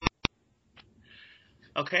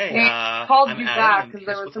Okay, Hey, called I'm you Adam. back I'm because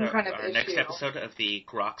here there was with some kind of our next issue. episode of the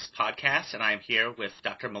Groks podcast, and I'm here with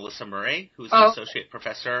Dr. Melissa Murray, who's an Oh, associate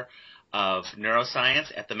professor of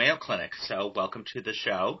neuroscience at the Mayo Clinic. So, welcome to the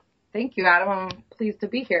show. thank you, Adam. I'm pleased to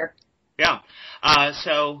be here. Yeah.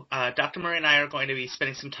 Dr. Murray and I are going to be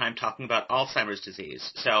spending some time talking about Alzheimer's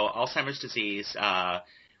disease. So, Alzheimer's disease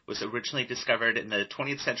was originally discovered in the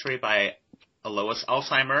 20th century by Alois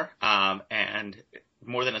Alzheimer, and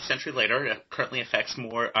more than a century later, it currently affects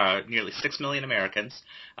nearly 6 million Americans.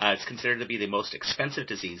 It's considered to be the most expensive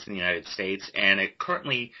disease in the United States, and it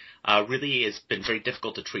currently really has been very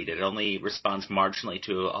difficult to treat. It only responds marginally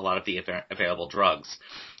to a lot of the available drugs.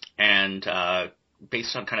 And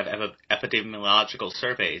based on kind of epidemiological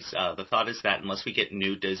surveys, the thought is that unless we get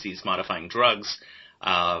new disease-modifying drugs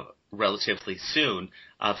relatively soon,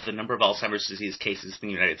 the number of Alzheimer's disease cases in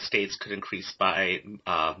the United States could increase by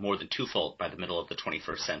more than twofold by the middle of the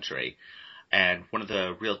 21st century. And one of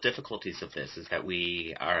the real difficulties of this is that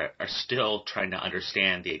we are still trying to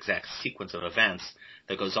understand the exact sequence of events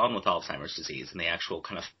that goes on with Alzheimer's disease and the actual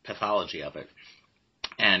kind of pathology of it.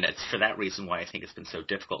 And it's for that reason why I think it's been so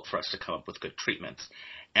difficult for us to come up with good treatments.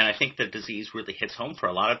 And I think the disease really hits home for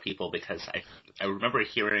a lot of people because I remember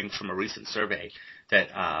hearing from a recent survey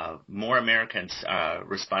that more Americans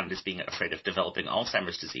responded as being afraid of developing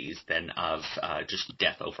Alzheimer's disease than of just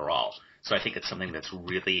death overall. So I think it's something that's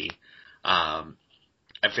really a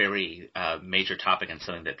very major topic and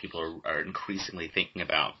something that people are increasingly thinking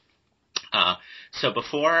about. So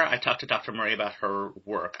before I talk to Dr. Murray about her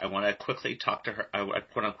work, I want to quickly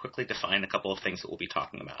define a couple of things that we'll be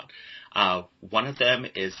talking about. One of them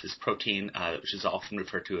is this protein, which is often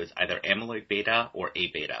referred to as either amyloid beta or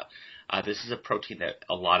A beta. This is a protein that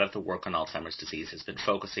a lot of the work on Alzheimer's disease has been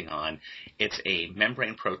focusing on. It's a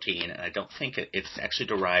membrane protein, and I don't think it's actually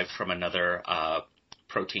derived from another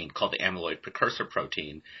protein called the amyloid precursor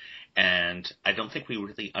protein. And I don't think we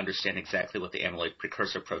really understand exactly what the amyloid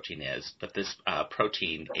precursor protein is, but this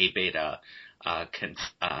protein, A beta, can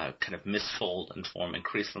kind of misfold and form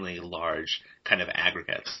increasingly large kind of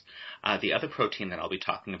aggregates. The other protein that I'll be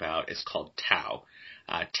talking about is called tau.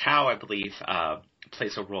 Tau, I believe,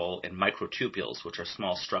 plays a role in microtubules, which are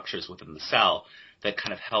small structures within the cell that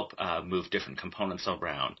kind of help move different components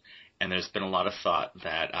around. And there's been a lot of thought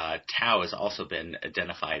that tau has also been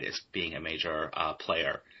identified as being a major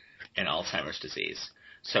player in Alzheimer's disease.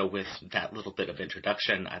 So with that little bit of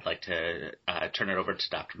introduction, I'd like to turn it over to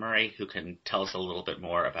Dr. Murray, who can tell us a little bit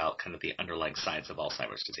more about kind of the underlying science of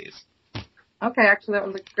Alzheimer's disease. Okay, actually, that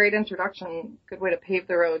was a great introduction. Good way to pave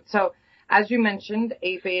the road. So, as you mentioned,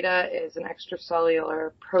 A beta is an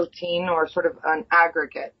extracellular protein or sort of an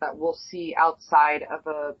aggregate that we'll see outside of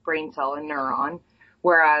a brain cell, a neuron,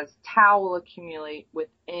 whereas tau will accumulate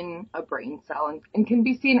within a brain cell and can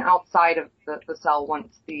be seen outside of the cell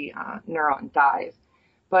once the neuron dies.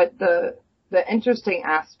 But the interesting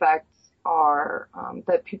aspects are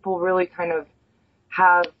that people really kind of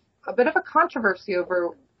have a bit of a controversy over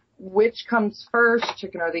which comes first,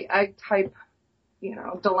 chicken or the egg type,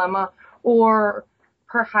 dilemma, or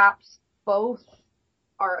perhaps both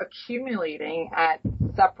are accumulating at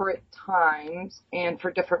separate times and for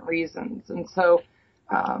different reasons. And so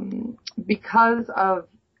because of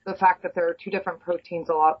the fact that there are two different proteins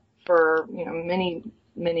a lot for, many,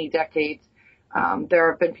 many decades,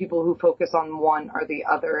 there have been people who focus on one or the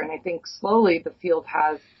other. And I think slowly the field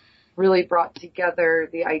has really brought together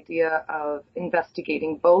the idea of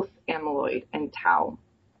investigating both amyloid and tau.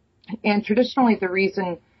 And traditionally the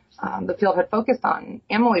reason the field had focused on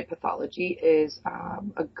amyloid pathology is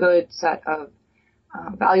a good set of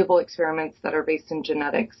valuable experiments that are based in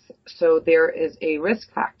genetics. So there is a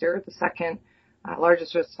risk factor, the second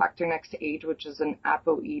largest risk factor next to age, which is an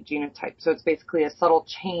ApoE genotype. So it's basically a subtle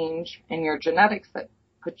change in your genetics that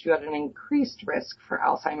puts you at an increased risk for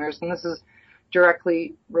Alzheimer's. And this is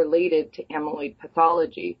directly related to amyloid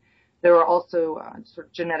pathology. There are also sort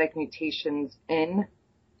of genetic mutations in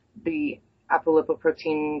the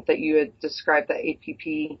apolipoprotein that you had described, the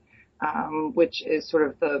APP, which is sort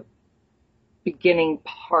of the beginning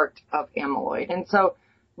part of amyloid. And so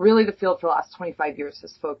really the field for the last 25 years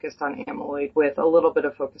has focused on amyloid with a little bit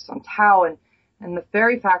of focus on tau. And the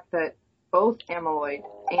very fact that both amyloid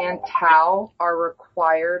and tau are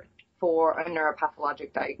required for a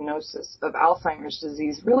neuropathologic diagnosis of Alzheimer's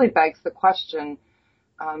disease really begs the question,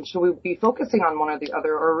 should we be focusing on one or the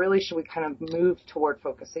other, or really should we kind of move toward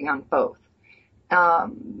focusing on both?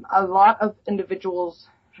 A lot of individuals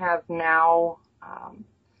have now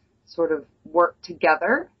sort of worked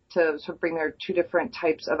together to sort of bring their two different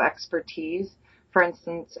types of expertise. For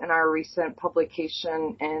instance, in our recent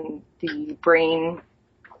publication in the Brain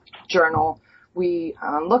Journal, we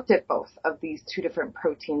looked at both of these two different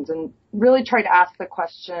proteins and really tried to ask the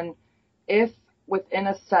question, if within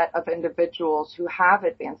a set of individuals who have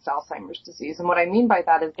advanced Alzheimer's disease, and what I mean by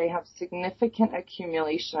that is they have significant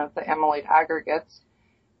accumulation of the amyloid aggregates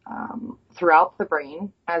throughout the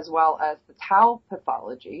brain, as well as the tau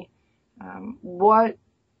pathology, what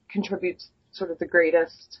contributes sort of the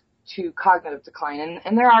greatest to cognitive decline.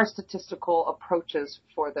 And there are statistical approaches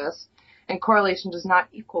for this, and correlation does not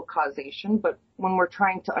equal causation, but when we're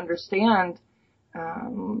trying to understand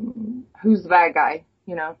who's the bad guy,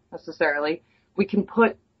 necessarily, we can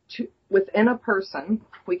put within a person,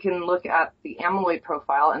 we can look at the amyloid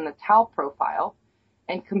profile and the tau profile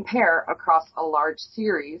and compare across a large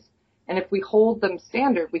series. And if we hold them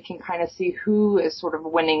standard, we can kind of see who is sort of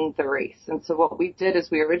winning the race. And so what we did is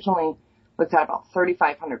we originally looked at about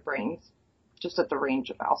 3,500 brains, just at the range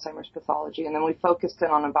of Alzheimer's pathology. And then we focused in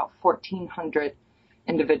on about 1,400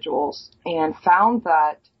 individuals and found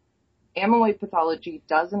that amyloid pathology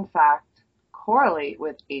does in fact correlate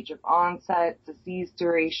with age of onset, disease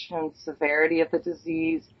duration, severity of the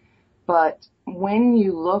disease. But when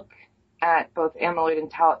you look at both amyloid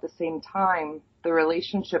and tau at the same time, the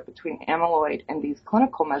relationship between amyloid and these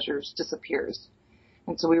clinical measures disappears.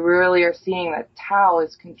 And so we really are seeing that tau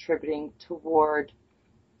is contributing toward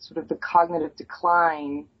sort of the cognitive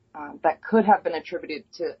decline that could have been attributed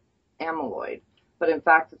to amyloid. But in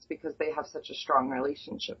fact, it's because they have such a strong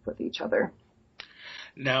relationship with each other.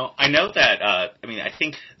 Now, I know that, I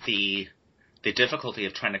think the difficulty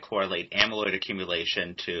of trying to correlate amyloid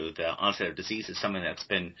accumulation to the onset of disease is something that's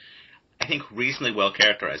been, I think, reasonably well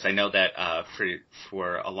characterized. I know that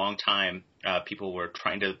for a long time, people were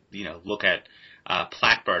trying to, look at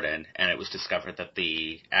plaque burden, and it was discovered that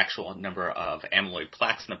the actual number of amyloid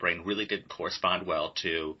plaques in the brain really didn't correspond well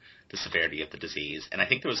to the severity of the disease. And I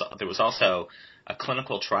think there was also a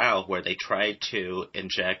clinical trial where they tried to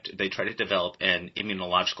develop an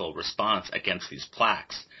immunological response against these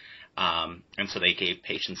plaques. And so they gave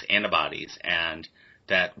patients antibodies, and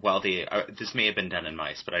that while this may have been done in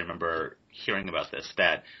mice, but I remember hearing about this,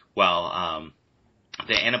 that while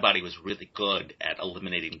the antibody was really good at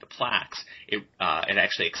eliminating the plaques, it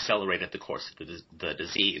actually accelerated the course of the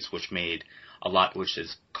disease, which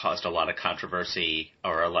has caused a lot of controversy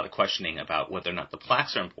or a lot of questioning about whether or not the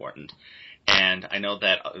plaques are important. And I know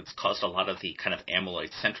that it's caused a lot of the kind of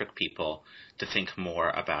amyloid-centric people to think more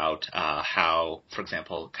about how, for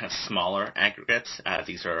example, kind of smaller aggregates,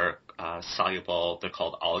 these are soluble, they're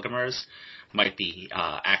called oligomers, might be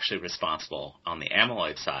actually responsible on the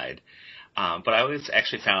amyloid side. But I always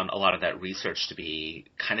actually found a lot of that research to be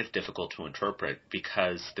kind of difficult to interpret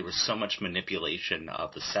because there was so much manipulation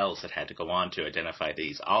of the cells that had to go on to identify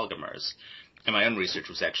these oligomers. And my own research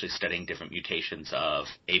was actually studying different mutations of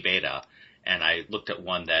A-beta, and I looked at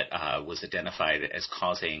one that was identified as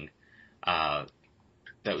causing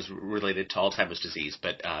that was related to Alzheimer's disease,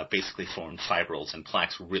 but basically formed fibrils and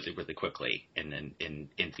plaques really, really quickly in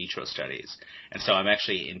vitro studies. And so I'm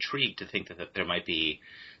actually intrigued to think that there might be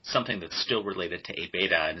something that's still related to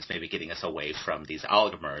A-beta and is maybe getting us away from these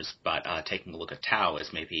oligomers, but taking a look at tau as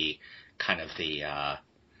maybe kind of the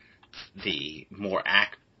more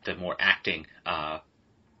acting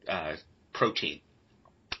protein.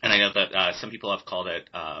 And I know that some people have called it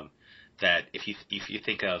that if you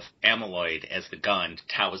think of amyloid as the gun,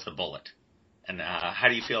 tau is the bullet. And how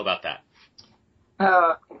do you feel about that?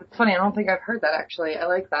 It's funny. I don't think I've heard that, actually. I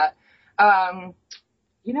like that.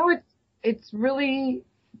 It's really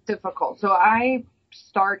difficult. So I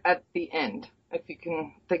start at the end, if you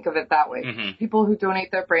can think of it that way. Mm-hmm. People who donate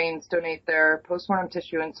their brains donate their postmortem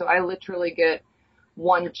tissue, and so I literally get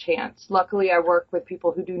one chance. Luckily, I work with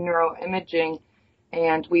people who do neuroimaging,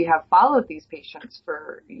 and we have followed these patients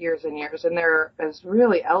for years and years, and there is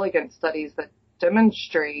really elegant studies that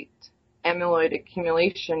demonstrate amyloid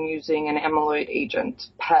accumulation using an amyloid agent,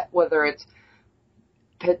 PET, whether it's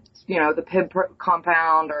PET, the PIB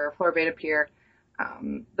compound or florbetapir.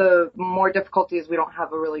 The more difficulty is we don't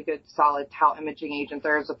have a really good solid tau imaging agent.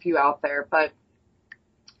 There's a few out there, but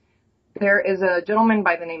there is a gentleman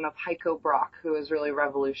by the name of Heiko Brock who has really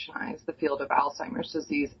revolutionized the field of Alzheimer's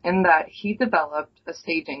disease in that he developed a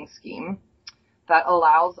staging scheme that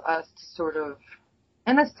allows us to sort of,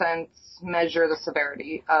 in a sense, measure the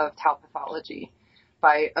severity of tau pathology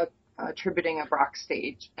by attributing a Brock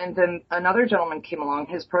stage. And then another gentleman came along,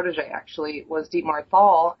 his protege actually was Dietmar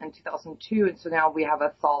Thal in 2002, and so now we have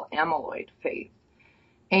a Thal amyloid phase.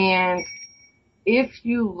 And if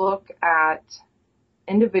you look at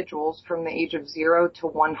individuals from the age of 0 to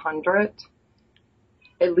 100,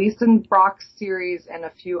 at least in Brock's series and a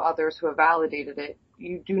few others who have validated it,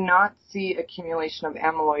 you do not see accumulation of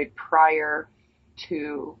amyloid prior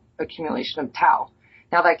to accumulation of tau.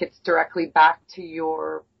 Now that gets directly back to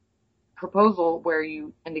your proposal where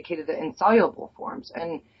you indicated the insoluble forms,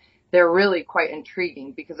 and they're really quite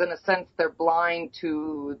intriguing because in a sense they're blind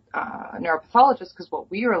to neuropathologists, because what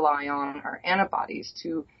we rely on are antibodies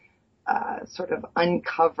to sort of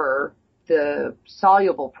uncover the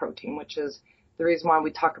soluble protein, which is the reason why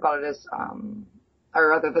we talk about it as, or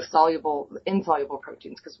rather the insoluble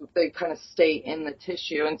proteins, because they kind of stay in the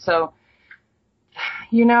tissue. And so,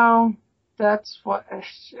 that's what,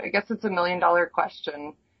 I guess it's $1 million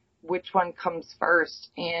question. Which one comes first?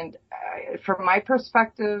 And from my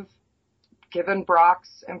perspective, given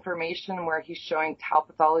Brock's information where he's showing tau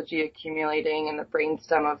pathology accumulating in the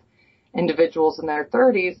brainstem of individuals in their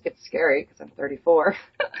 30s, it's scary because I'm 34.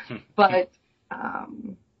 But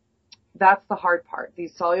that's the hard part.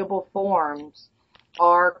 These soluble forms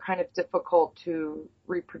are kind of difficult to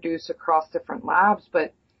reproduce across different labs,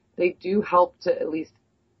 but they do help to at least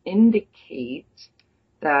indicate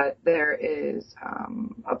that there is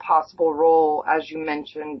a possible role, as you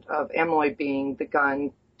mentioned, of amyloid being the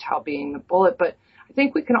gun, tau being the bullet. But I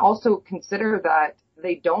think we can also consider that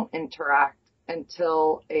they don't interact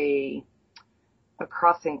until a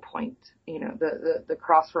crossing point, the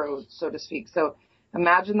crossroads, so to speak. So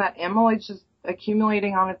imagine that amyloid's just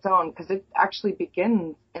accumulating on its own, because it actually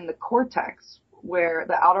begins in the cortex, where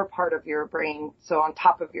the outer part of your brain, so on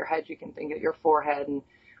top of your head, you can think of your forehead, and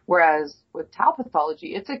whereas with tau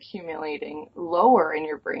pathology, it's accumulating lower in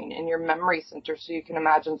your brain, in your memory center, so you can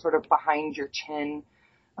imagine sort of behind your chin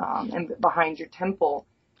and behind your temple.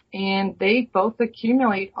 And they both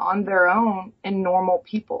accumulate on their own in normal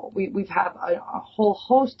people. We've had a whole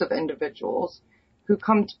host of individuals who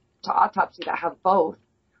come to autopsy that have both,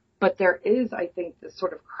 but there is, I think, this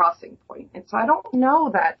sort of crossing point. And so I don't know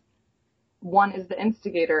that one is the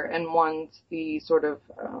instigator and one's the sort of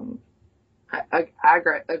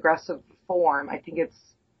aggressive form. I think it's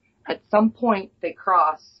at some point they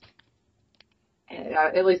cross.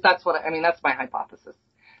 At least that's that's my hypothesis.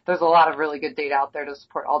 There's a lot of really good data out there to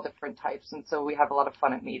support all different types, and so we have a lot of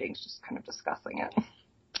fun at meetings just kind of discussing it.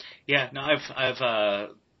 Yeah, no, I've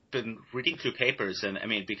been reading through papers, and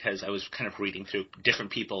because I was kind of reading through different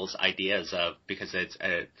people's ideas of, because it's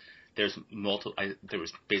there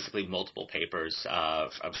was basically multiple papers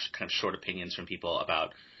of kind of short opinions from people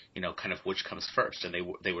about kind of which comes first, and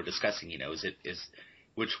they were discussing is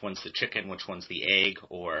which one's the chicken, which one's the egg,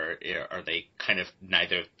 or are they kind of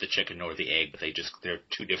neither the chicken nor the egg, but they're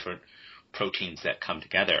two different proteins that come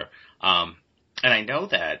together. And I know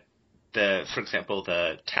that for example,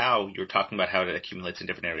 the tau, you're talking about how it accumulates in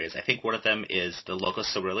different areas. I think one of them is the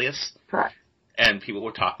locus coeruleus. Correct. And people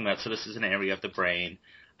were talking about, so this is an area of the brain,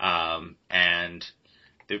 and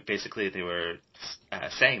they were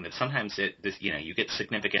saying that sometimes you get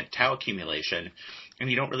significant tau accumulation, and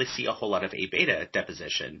you don't really see a whole lot of A beta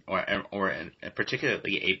deposition, or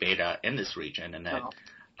particularly A beta in this region, and that,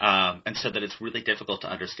 and so that it's really difficult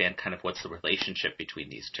to understand kind of what's the relationship between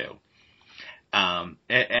these two. And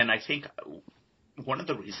I think one of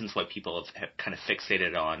the reasons why people have kind of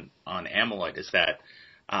fixated on amyloid is that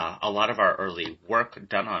a lot of our early work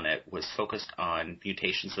done on it was focused on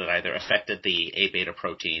mutations that either affected the A beta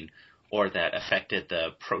protein or that affected the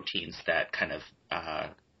proteins that kind of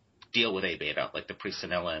deal with A beta, like the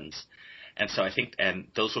presenilins. And so I think, and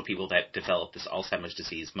those were people that developed this Alzheimer's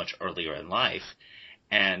disease much earlier in life.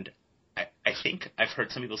 And I think I've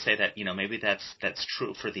heard some people say that, maybe that's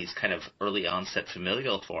true for these kind of early onset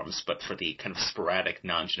familial forms, but for the kind of sporadic,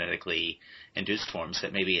 non-genetically induced forms,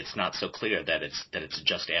 that maybe it's not so clear that it's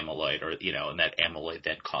just amyloid, or, and that amyloid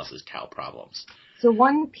then causes tau problems. So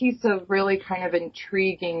one piece of really kind of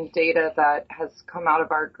intriguing data that has come out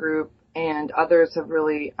of our group, and others have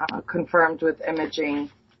really confirmed with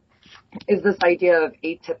imaging, is this idea of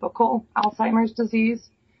atypical Alzheimer's disease.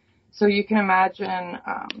 So you can imagine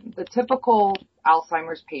the typical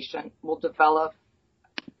Alzheimer's patient will develop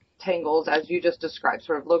tangles, as you just described,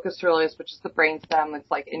 sort of locus coeruleus, which is the brainstem that's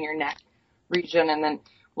like in your neck region, and then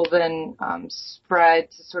will then spread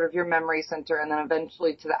to sort of your memory center, and then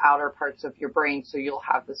eventually to the outer parts of your brain, so you'll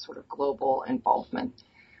have this sort of global involvement.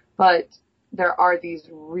 But there are these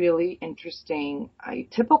really interesting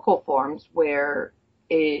atypical forms where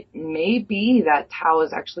it may be that tau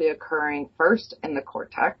is actually occurring first in the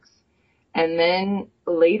cortex, and then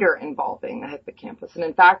later involving the hippocampus. And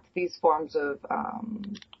in fact, these forms of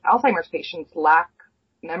Alzheimer's patients lack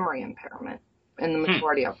memory impairment in the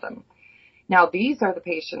majority of them. Now, these are the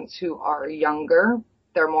patients who are younger.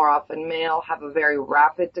 They're more often male, have a very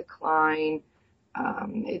rapid decline.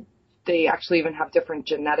 They actually even have different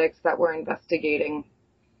genetics that we're investigating.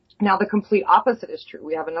 Now, the complete opposite is true.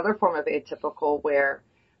 We have another form of atypical where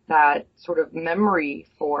that sort of memory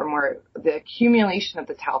form, where the accumulation of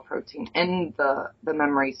the tau protein in the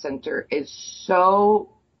memory center is so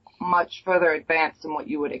much further advanced than what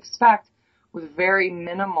you would expect, with very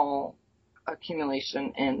minimal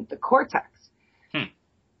accumulation in the cortex.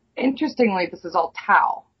 Interestingly, this is all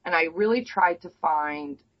tau, and I really tried to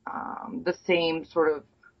find the same sort of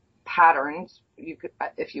patterns, you could,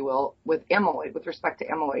 if you will, with amyloid, with respect to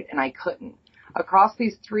amyloid, and I couldn't. Across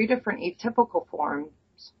these three different atypical forms,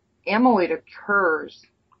 amyloid occurs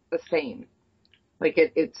the same. Like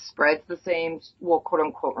it spreads the same, well, quote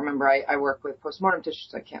unquote. Remember, I work with postmortem tissues,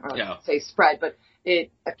 so I can't really say spread, but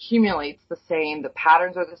it accumulates the same. The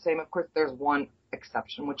patterns are the same. Of course, there's one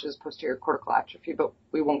exception, which is posterior cortical atrophy, but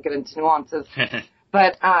we won't get into nuances.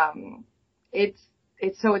 But it's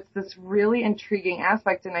this really intriguing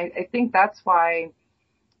aspect, and I think that's why,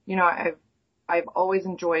 you know, I've always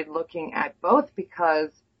enjoyed looking at both,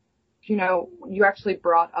 because, you know, you actually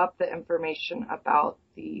brought up the information about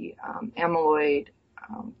the amyloid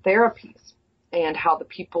therapies and how the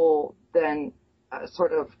people then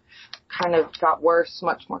sort of kind of got worse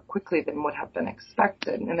much more quickly than would have been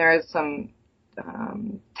expected. And there is some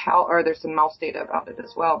there's some mouse data about it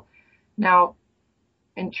as well. Now,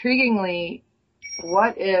 intriguingly,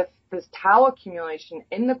 what if this tau accumulation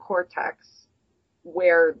in the cortex,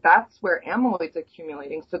 where that's where amyloid's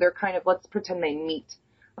accumulating, so they're kind of, let's pretend they meet.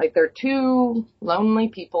 Like they're two lonely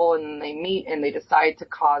people and they meet and they decide to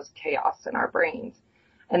cause chaos in our brains.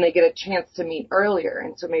 And they get a chance to meet earlier.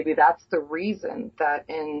 And so maybe that's the reason that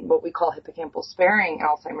in what we call hippocampal sparing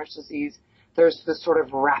Alzheimer's disease, there's this sort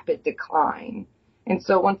of rapid decline. And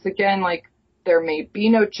so once again, like, there may be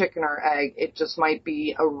no chicken or egg. It just might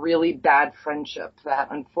be a really bad friendship that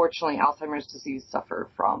unfortunately Alzheimer's disease suffer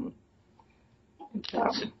from. Go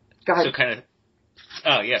ahead. So kind of,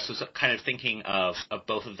 so kind of thinking of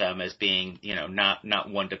both of them as being, you know,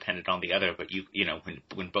 not one dependent on the other, but you know,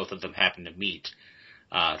 when both of them happen to meet,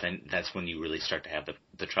 then that's when you really start to have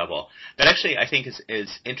the trouble. That actually, I think,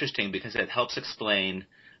 is interesting, because it helps explain.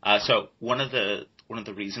 So one of the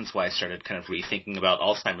reasons why I started kind of rethinking about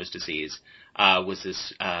Alzheimer's disease was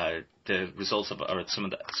this the results of, or some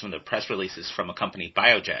of the press releases from a company,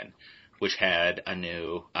 Biogen, which had a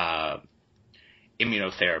new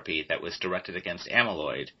immunotherapy that was directed against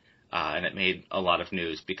amyloid, and it made a lot of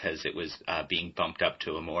news because it was being bumped up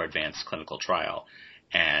to a more advanced clinical trial.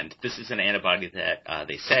 And this is an antibody that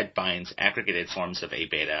they said binds aggregated forms of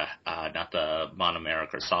A-beta, not the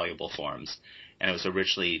monomeric or soluble forms. And it was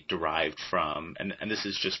originally derived from, and this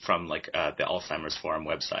is just from like the Alzheimer's Forum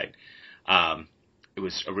website. It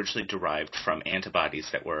was originally derived from antibodies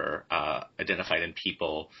that were identified in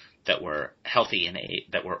people that were healthy and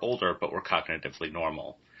that were older but were cognitively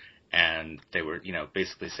normal. And they were, you know,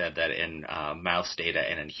 basically said that in mouse data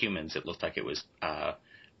and in humans, it looked like it was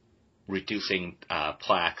reducing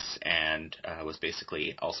plaques and was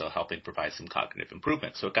basically also helping provide some cognitive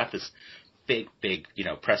improvement. So it got this big, you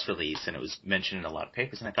know, press release, and it was mentioned in a lot of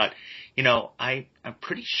papers. And I thought, you know, I'm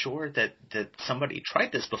pretty sure that somebody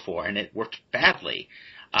tried this before and it worked badly.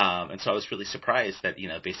 And so I was really surprised that, you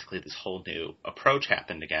know, basically this whole new approach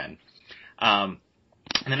happened again.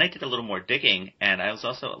 And then I did a little more digging, and I was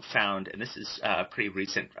also found, and this is pretty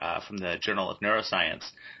recent from the Journal of Neuroscience,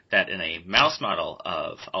 that in a mouse model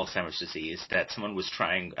of Alzheimer's disease, that someone was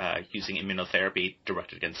trying using immunotherapy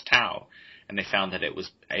directed against tau, and they found that it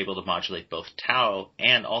was able to modulate both tau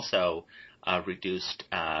and also reduced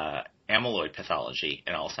amyloid pathology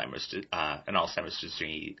in Alzheimer's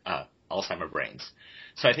disease, Alzheimer brains.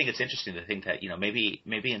 So I think it's interesting to think that, you know, maybe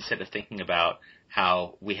instead of thinking about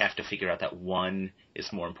how we have to figure out that one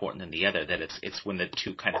is more important than the other, that it's when the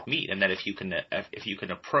two kind of meet, and that if you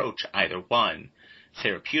can approach either one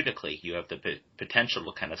therapeutically, you have the potential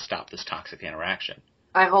to kind of stop this toxic interaction.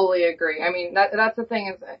 I wholly agree. I mean, that's the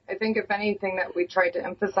thing, is I think if anything that we try to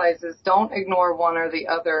emphasize is don't ignore one or the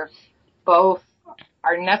other. Both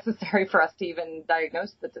are necessary for us to even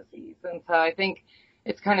diagnose the disease. And so I think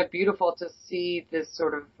it's kind of beautiful to see this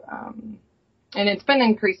sort of, and it's been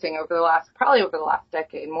increasing over the last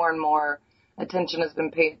decade. More and more attention has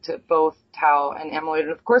been paid to both tau and amyloid.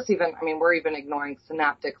 And of course, we're even ignoring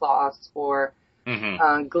synaptic loss or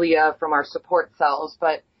glia from our support cells.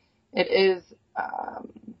 But it is,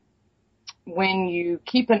 when you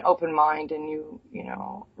keep an open mind and you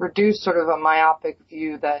reduce sort of a myopic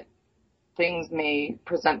view that things may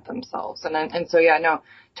present themselves. And so,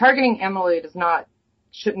 targeting amyloid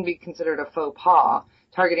shouldn't be considered a faux pas.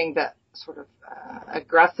 Targeting the sort of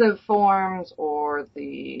aggressive forms or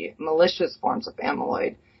the malicious forms of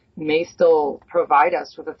amyloid may still provide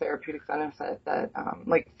us with a therapeutic benefit that,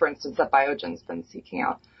 like, for instance, that Biogen's been seeking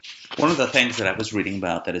out. One of the things that I was reading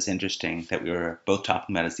about that is interesting that we were both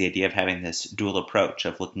talking about is the idea of having this dual approach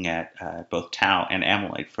of looking at both tau and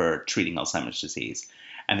amyloid for treating Alzheimer's disease.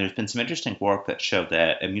 And there's been some interesting work that showed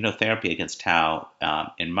that immunotherapy against tau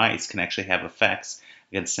in mice can actually have effects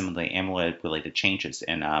against some of the amyloid-related changes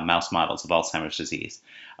in mouse models of Alzheimer's disease.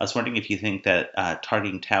 I was wondering if you think that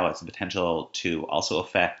targeting tau has the potential to also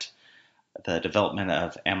affect the development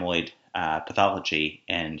of amyloid pathology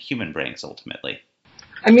in human brains ultimately.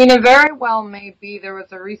 I mean, it very well may be. There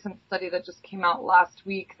was a recent study that just came out last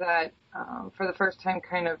week that, for the first time,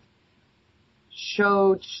 kind of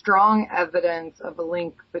showed strong evidence of a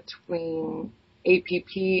link between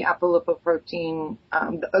APP, apolipoprotein,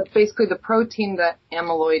 basically the protein that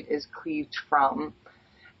amyloid is cleaved from.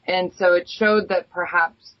 And so it showed that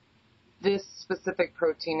perhaps this specific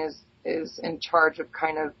protein is in charge of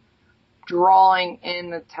kind of drawing in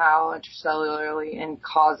the tau intracellularly and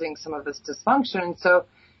causing some of this dysfunction. And so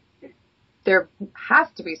there has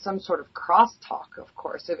to be some sort of crosstalk, of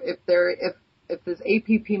course. If this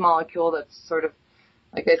APP molecule that's sort of,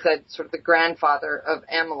 like I said, sort of the grandfather of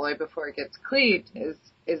amyloid before it gets cleaved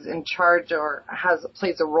is in charge or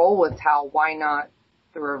plays a role with tau, why not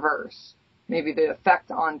the reverse? Maybe the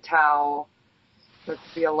effect on tau, there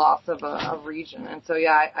could be a loss of a region. And so,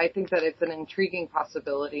 yeah, I think that it's an intriguing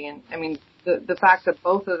possibility. And, I mean, the fact that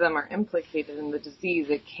both of them are implicated in the disease,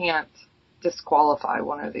 it can't disqualify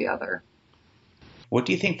one or the other. What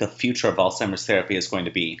do you think the future of Alzheimer's therapy is going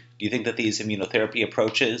to be? Do you think that these immunotherapy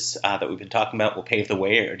approaches that we've been talking about will pave the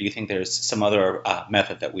way, or do you think there's some other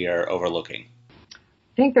method that we are overlooking?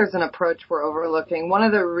 I think there's an approach we're overlooking. One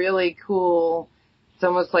of the really cool, it's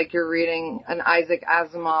almost like you're reading an Isaac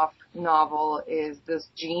Asimov novel, is this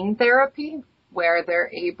gene therapy, where they're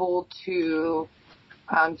able to,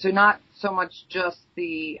 so not so much just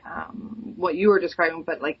the, what you were describing,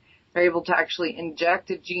 but like they're able to actually inject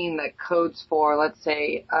a gene that codes for, let's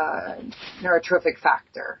say, neurotrophic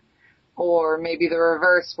factor, or maybe the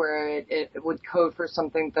reverse where it would code for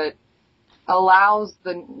something that allows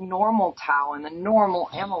the normal tau and the normal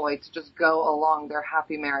amyloid to just go along their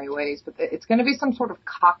happy, merry ways. But it's going to be some sort of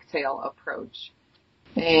cocktail approach.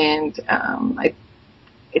 And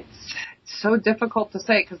it's so difficult to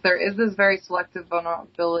say because there is this very selective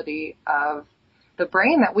vulnerability of the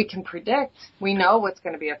brain that we can predict. We know what's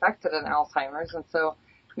going to be affected in Alzheimer's. And so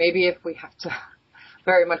maybe if we have to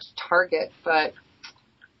very much target, but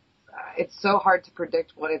it's so hard to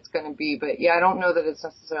predict what it's going to be. But yeah, I don't know that it's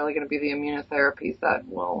necessarily going to be the immunotherapies that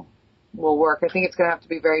will work. I think it's going to have to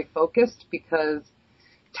be very focused because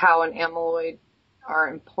tau and amyloid are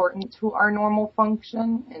important to our normal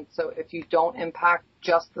function. And so if you don't impact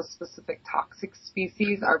just the specific toxic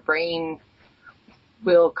species, our brain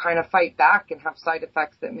will kind of fight back and have side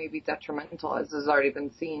effects that may be detrimental, as has already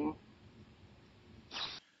been seen.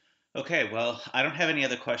 Okay, well, I don't have any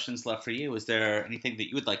other questions left for you. Is there anything that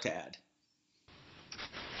you would like to add?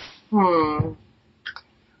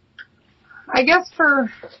 I guess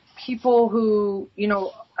for people who,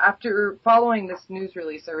 after following this news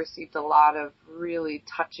release, I received a lot of really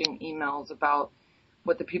touching emails about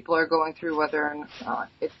what the people are going through, whether or not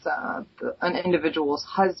it's an individual's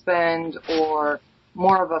husband or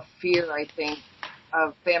more of a fear, I think,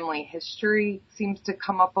 of family history seems to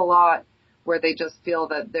come up a lot, where they just feel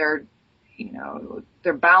that they're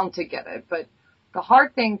bound to get it. But the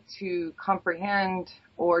hard thing to comprehend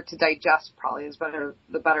or to digest, probably is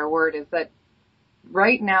the better word, is that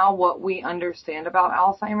right now what we understand about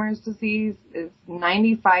Alzheimer's disease is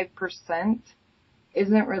 95%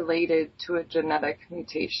 isn't related to a genetic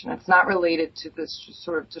mutation. It's not related to this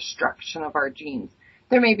sort of destruction of our genes.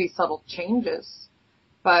 There may be subtle changes,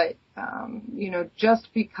 but, just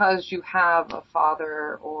because you have a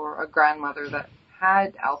father or a grandmother that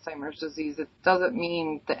had Alzheimer's disease, it doesn't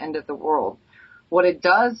mean the end of the world. What it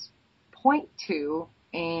does point to,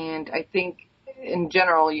 and I think in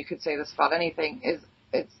general you could say this about anything, is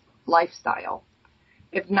it's lifestyle.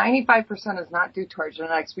 If 95% is not due to our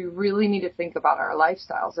genetics, we really need to think about our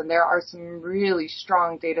lifestyles. And there are some really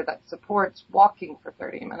strong data that supports walking for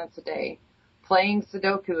 30 minutes a day, playing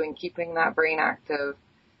Sudoku and keeping that brain active,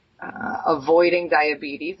 avoiding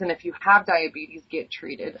diabetes. And if you have diabetes, get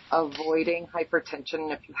treated. Avoiding hypertension.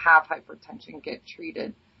 And if you have hypertension, get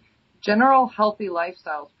treated. General healthy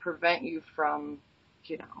lifestyles prevent you from,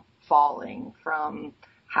 falling, from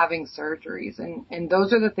having surgeries. And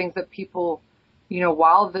those are the things that people,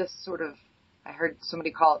 while this sort of, I heard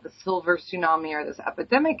somebody call it the silver tsunami or this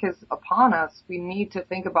epidemic is upon us, we need to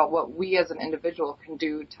think about what we as an individual can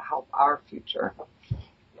do to help our future.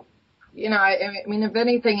 I mean, if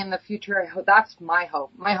anything in the future, that's my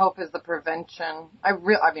hope. My hope is the prevention. I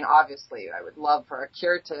mean, obviously, I would love for a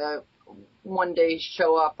cure to one day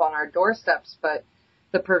show up on our doorsteps, but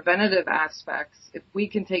the preventative aspects, if we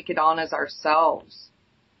can take it on as ourselves,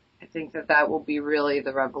 I think that will be really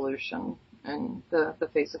the revolution in the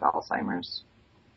face of Alzheimer's.